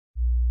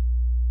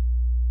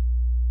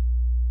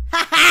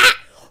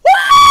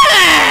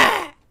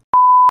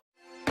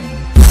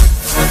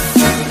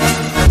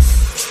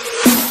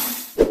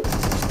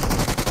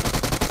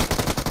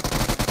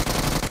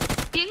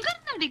எங்க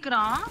இருந்து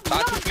அடிக்குறான்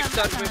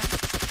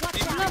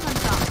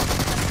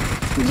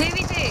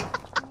ஜேவிஜே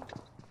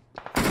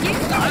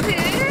எங்க அது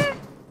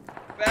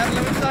வேற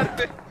லெவல்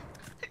ஷார்ப்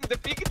இந்த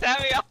பீக்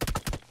தேவையா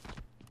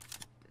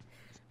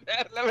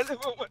வேற லெவல்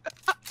மூவ்மென்ட்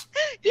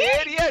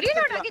ஏரியா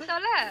ரீலோட் ஆகி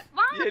தோல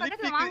வாங்க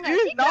பக்கத்துல வாங்க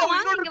சீக்கிரம்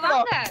வாங்க இங்க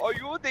வாங்க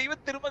ஐயோ தெய்வ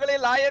திருமகளே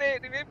லாயரே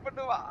ரிவைவ்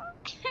பண்ணுவா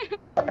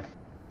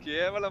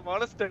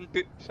கேவலமான ஸ்டண்ட்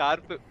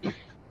ஷார்ப்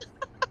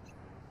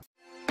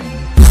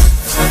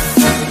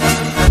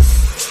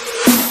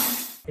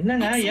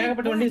என்னங்க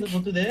ஏகப்பட்ட வண்டி இது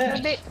சுத்துது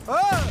ஓ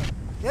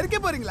எர்க்க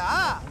போறீங்களா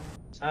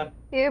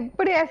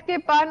எப்படி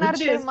எஸ்கேப்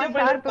ஆனாரு தெரியுமா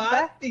ஷார்ப்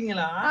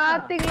பாத்தீங்களா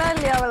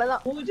இல்லையா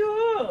அவ்வளவுதான் பூஜு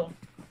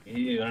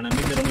ஏய் இவர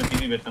நம்பி திரும்ப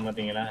டிவி பேச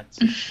மாட்டீங்களா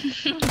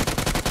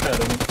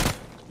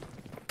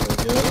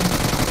பூஜு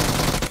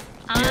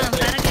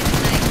பாருங்க இந்த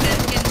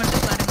ஸ்கேன்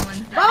மட்டும் பாருங்க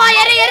வந்து பாவா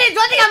ஏறி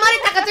ஜோதிகா மாதிரி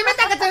தக்கச்சிமே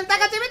டக்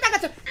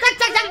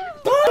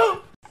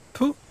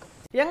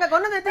எங்க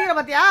கொண்டு நிறுத்திக்கிற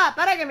பாத்தியா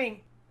பாரா கேமிங்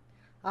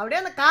அப்படியே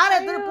அந்த காரை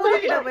எடுத்து பூஜை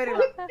கிட்ட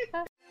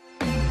போயிருக்கலாம்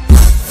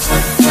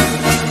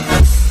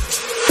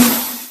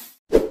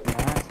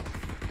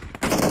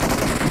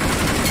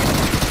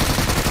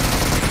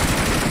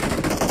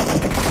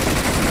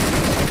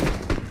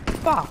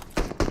பா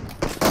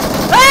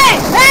ஏய்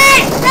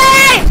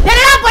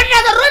என்னடா பண்ற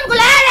அந்த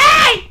ரூம்க்குள்ள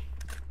ஏய்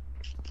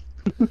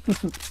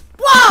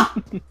வா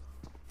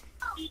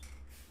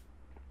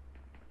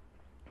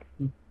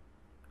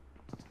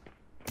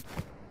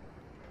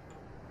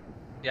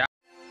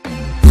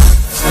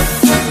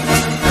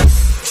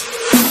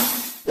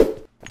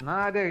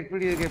நாடே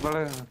இப்படி இருக்கே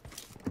பழகுங்க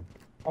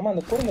ஆமா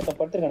அந்த குறும்பத்தை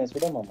படுத்துருக்கானே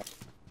சுட மாமா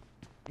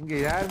இங்க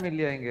யாருமே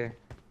இல்லையா இங்க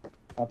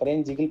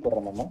அப்புறம் ஜிகில்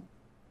போடுற மாமா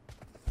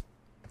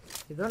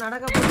இதோ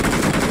நடக்க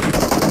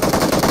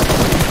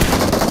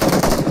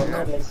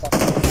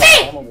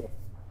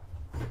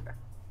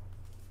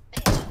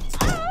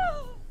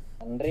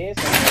அன்றே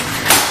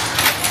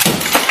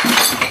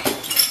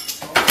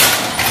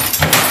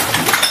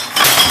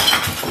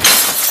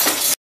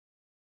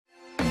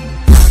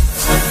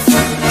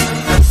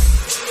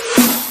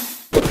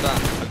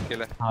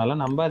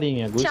அதெல்லாம்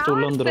நம்பாதீங்க குஸ்ட்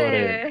உள்ள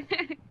வந்துருவாரு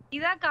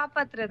இதா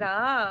காப்பாத்துறதா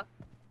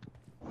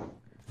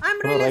ஐம்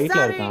ப்ரோ ரியலி ரைட்ல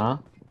சாரி இருக்கான்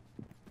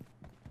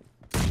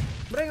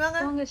ப்ரோ வாங்க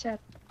போங்க சார்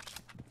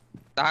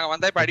நாங்க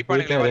வந்தா இப்ப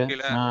அடிப்பானுங்களே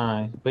வாழ்க்கையில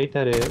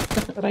போயிட்டாரு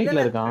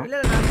ரைட்ல இருக்கான்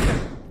இல்ல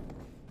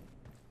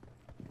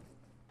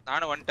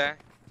நானும் வந்துட்டேன்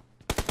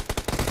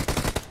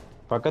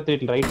பக்கத்து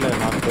வீட்ல ரைட்ல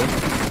நாக்கு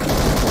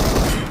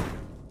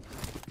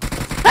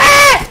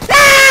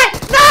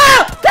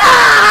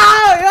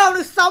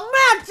அவனு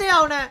செம்மையாச்சு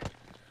அவனை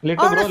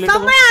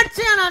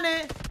நானு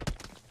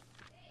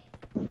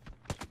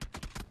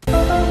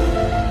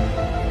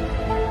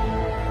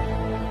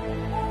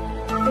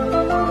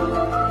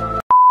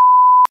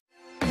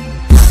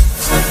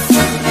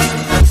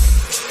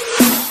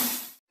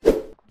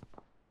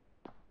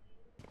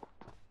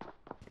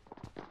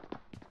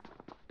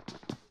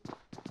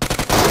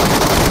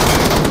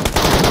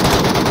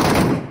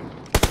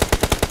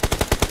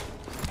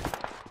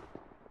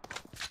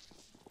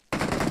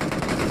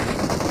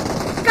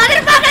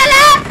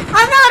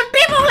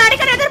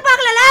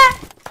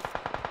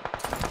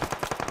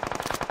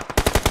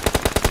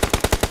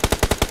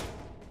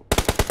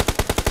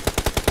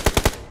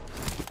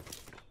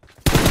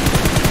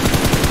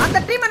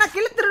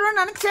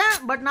நினைச்சேன்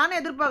பட் நானே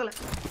எதிர்பார்க்கல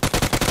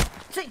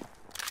சீ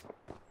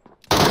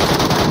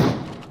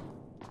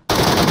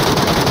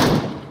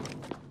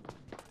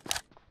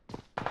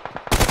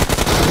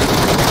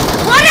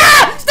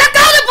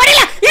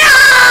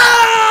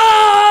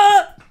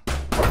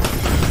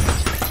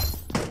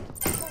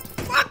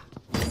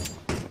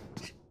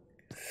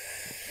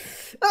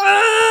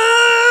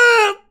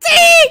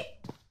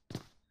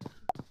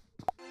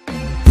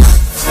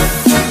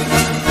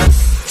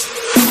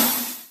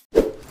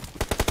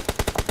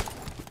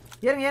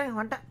ஏறுங்க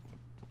வந்துட்டேன்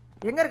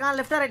எங்க இருக்கான்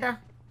லெஃப்ட்டா ரைட்டா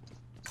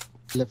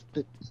லெஃப்ட்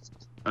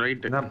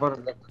ரைட் நான்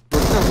போறேன்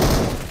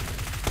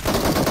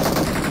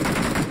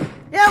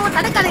ஏ ஒரு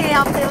தடக்கடை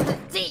அப்படியே வந்து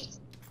சீ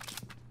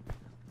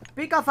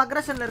பீக் ஆஃப்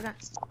அக்ரஷன்ல இருக்கேன்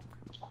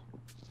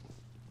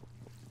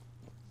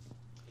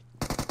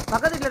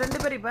பக்கத்துல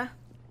ரெண்டு பேர் இப்ப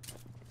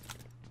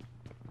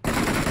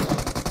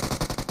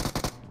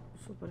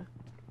சூப்பர்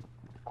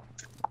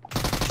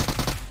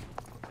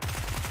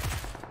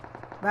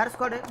வேற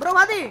ஸ்குவாட் ப்ரோ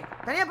வாதி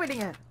தனியா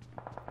போய்ட்டீங்க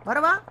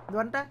வரவா இது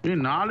வந்துட்ட நீ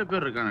 4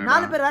 பேர் இருக்கானே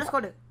 4 பேர் வேற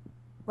ஸ்குவாட்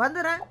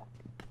வந்துறேன்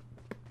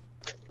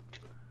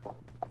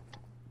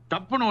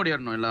டப்புன்னு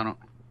ஓடிறணும் எல்லாரும்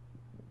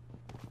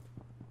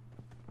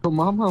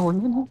மாமா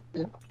ஒண்ணு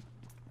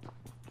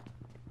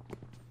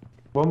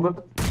bomba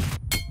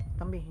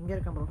தம்பி இங்க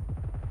இருக்கேன் ப்ரோ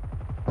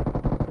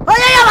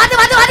ஓய்யா வாதி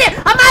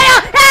அம்மாயா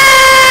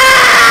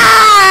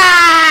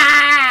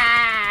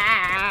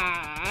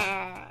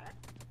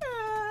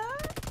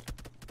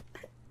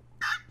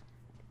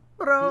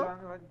ப்ரோ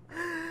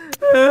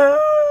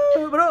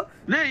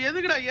டேய்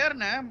எதுக்குடா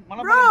ஏறனே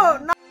மலை ப்ரோ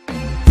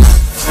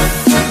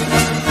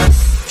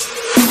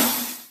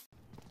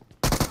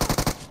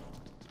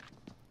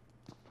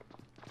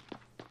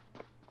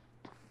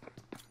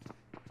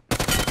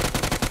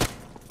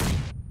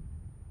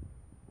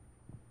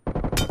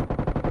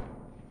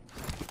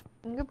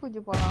எங்க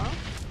பூஜை போலாம்?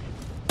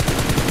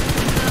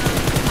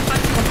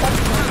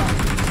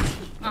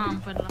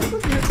 பண்ணலாம்.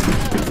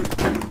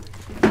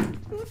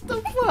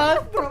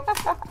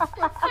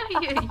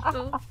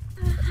 ஐயோ.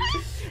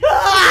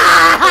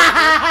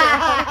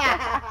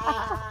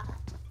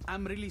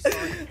 I'm really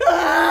sorry.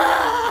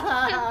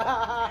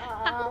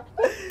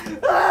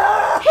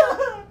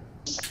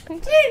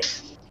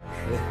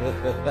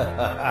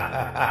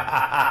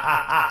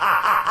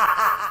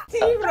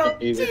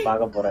 இது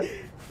பார்க்க போறேன்.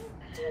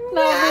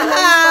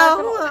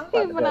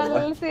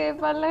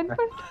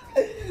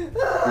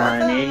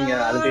 நீங்க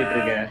அழுதுட்டு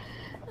இருக்க.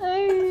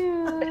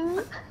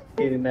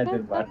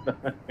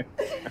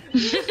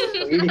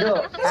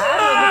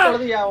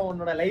 வீடியோ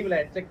உன்னோட லைவ்ல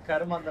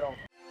கருமாந்திரம்.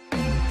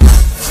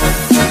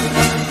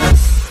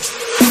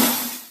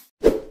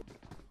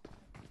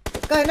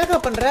 என்னக்கா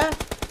பண்ற?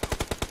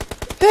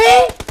 Hey!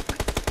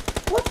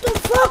 What the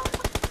fuck?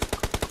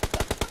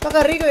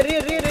 கா ரீ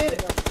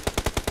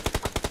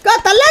கா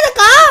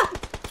தள்ளாதக்கா.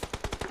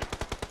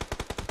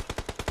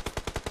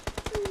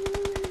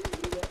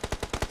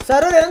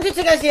 சர்வர்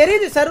எரிஞ்சிச்சு गाइस,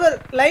 எரியுது சர்வர்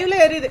லைவ்ல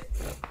எரியுது.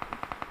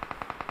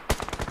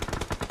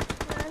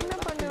 என்ன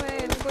பண்ணுவேன்?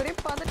 எனக்கு ஒரே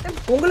பதட்டம்.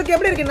 உங்களுக்கு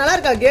எப்படி இருக்கு? நல்லா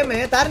இருக்கா கேம்?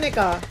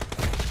 தாரனேக்கா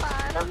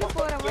பறந்து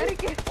போற மாதிரி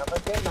இருக்கு.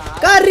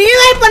 கா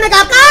ரீவைவ் பண்ணு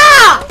காக்கா.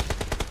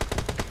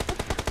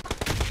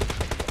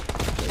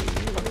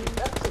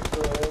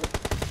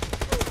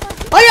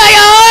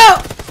 ஐயோ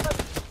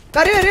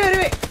கரி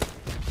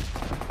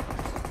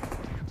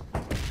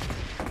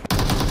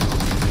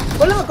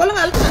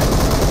கொல்லுங்க அழுத்துங்க.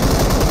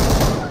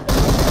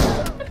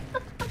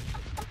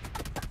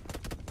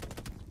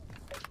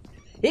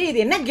 ஏய் இது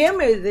என்ன கேம்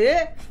இது?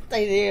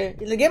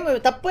 இந்த கேம்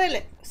தப்பே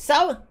இல்லை.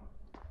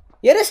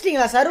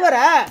 எரிச்சிட்டீங்களா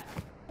சர்வரை?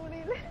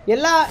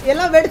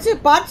 எல்லாம் வெடிச்சு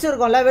பார்ட்ஸ்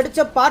இருக்கும்ல, வெடிச்ச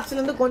பார்ட்ஸ்ல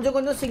இருந்து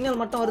கொஞ்சம்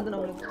சிக்னல் மட்டும் வருது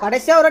நம்மளுக்கு.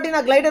 கடைசியா ஒரு வாட்டி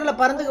நான் கிளைடர்ல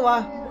பறந்துக்கு வா.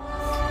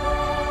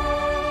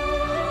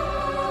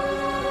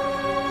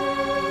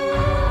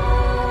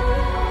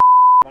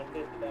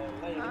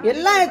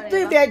 எல்லாம்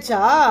இப்படி ஆயிடுச்சா?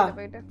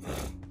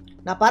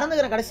 நான்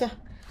பறந்துக்கிறேன் கடைசியா.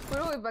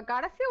 ப்ரோ இப்ப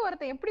கடைசியா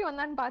ஒருத்தன் எப்படி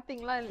வந்தான்னு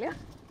பாத்தீங்களா இல்லையா?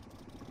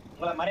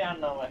 உங்கள மாதிரி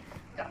ஆனவன்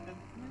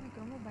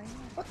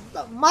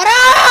மரா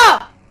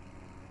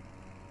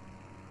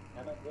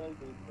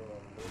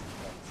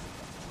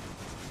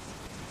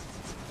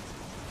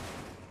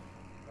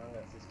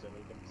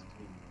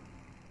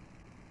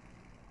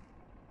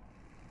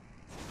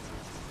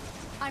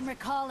I'm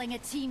recalling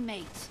a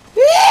teammate.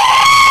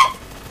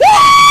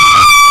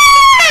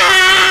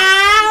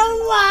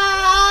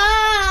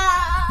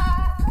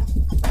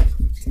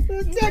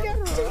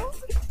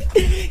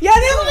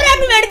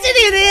 எதுவும்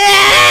நடிச்சது இது.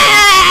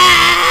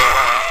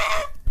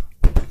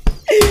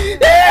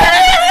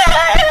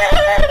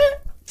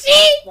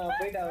 நான்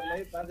போயிட்டு அவர்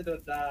லைவ் பார்த்துட்டு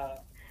வந்தா.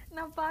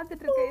 நான்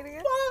பார்த்துட்டு இருக்கேன் இருங்க.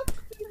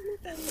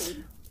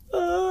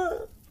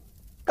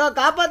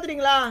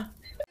 காப்பாத்துறீங்களா?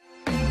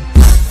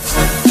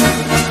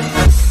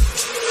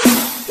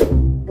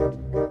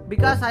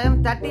 Because I am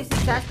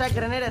 36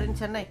 #grenadier in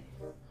Chennai.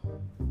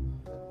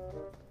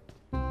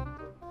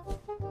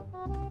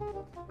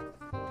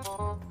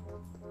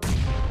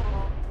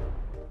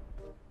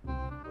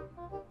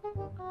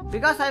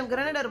 Because I am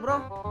grenadier, bro.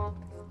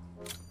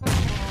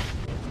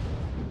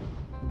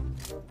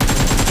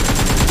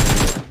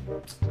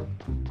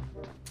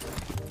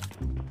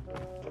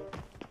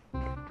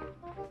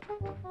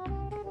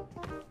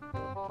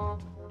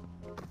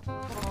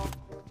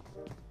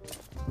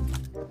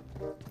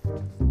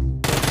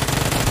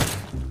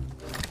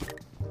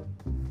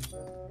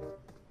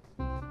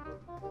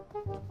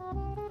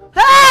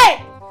 Hey!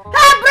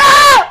 Hey, bro!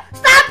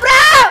 Stop,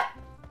 bro!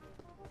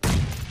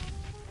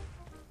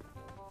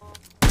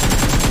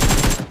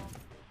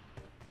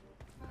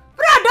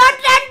 Bro, don't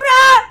run,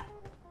 bro!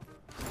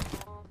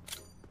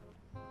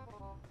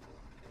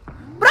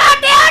 Bro,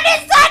 dude,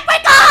 inside my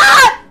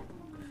car!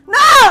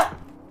 No!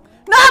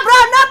 No, bro,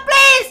 no,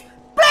 please!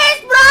 Please,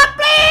 bro,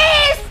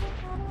 please!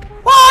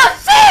 Oh,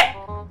 shit!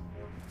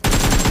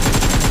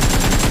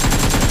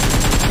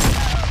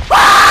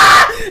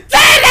 Ah!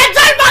 Let's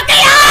all fuck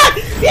it out!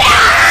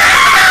 Yeah!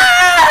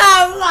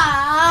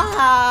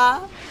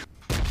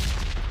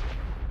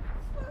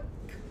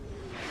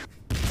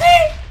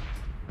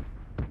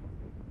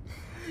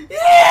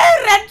 Yeah!